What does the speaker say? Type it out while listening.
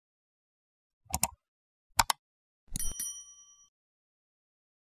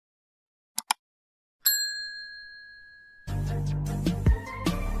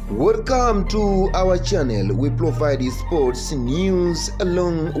Welcome to our channel. We provide sports news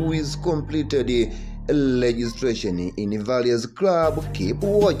along with completed registration in various clubs. Keep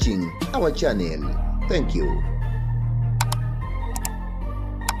watching our channel. Thank you.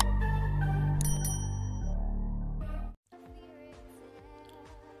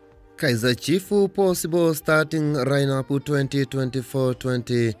 Kaizer Chief possible starting lineup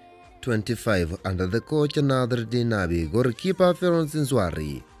 2024-2025 under the coach Nabi, goalkeeper Ferenc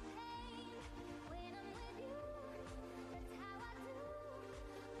Nzwari.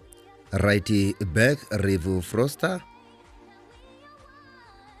 Righty back Revu Froster.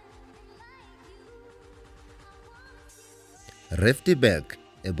 Lefty back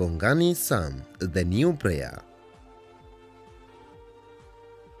Ebongani Sam, the new player.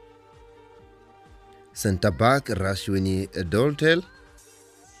 Centre back Rashwini Doltel.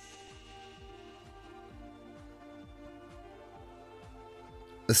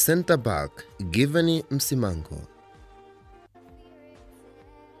 Centre back Giveni Msimango.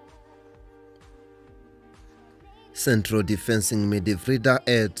 Central defending midfielder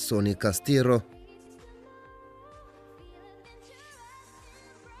Edson Castillo.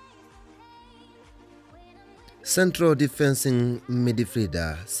 Central defending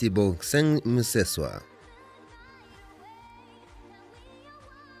midfielder Sibongseng Museswa.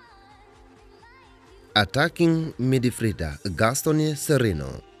 Attacking midfielder Gaston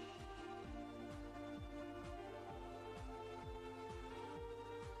Sereno.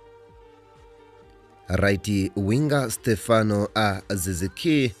 Righty winger Stefano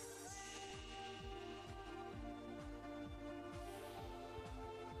Azizi.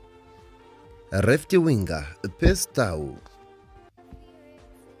 Lefty winger Pestau.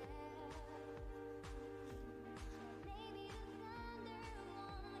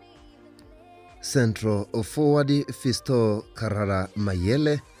 Central forward Fisto Carrara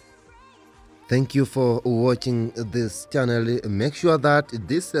Mayele. Thank you for watching this channel. Make sure that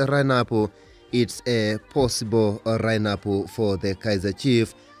this lineup it's a possible lineup for the Kaizer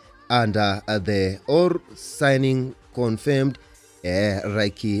Chief, and the all signing confirmed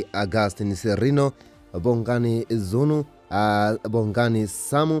Raiki Agustin Serino, Bongani Zunu, Bongani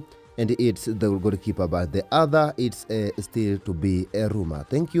Samu, and it's the goalkeeper, but the other it's still to be a rumor.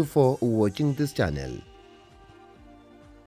 Thank you for watching this channel.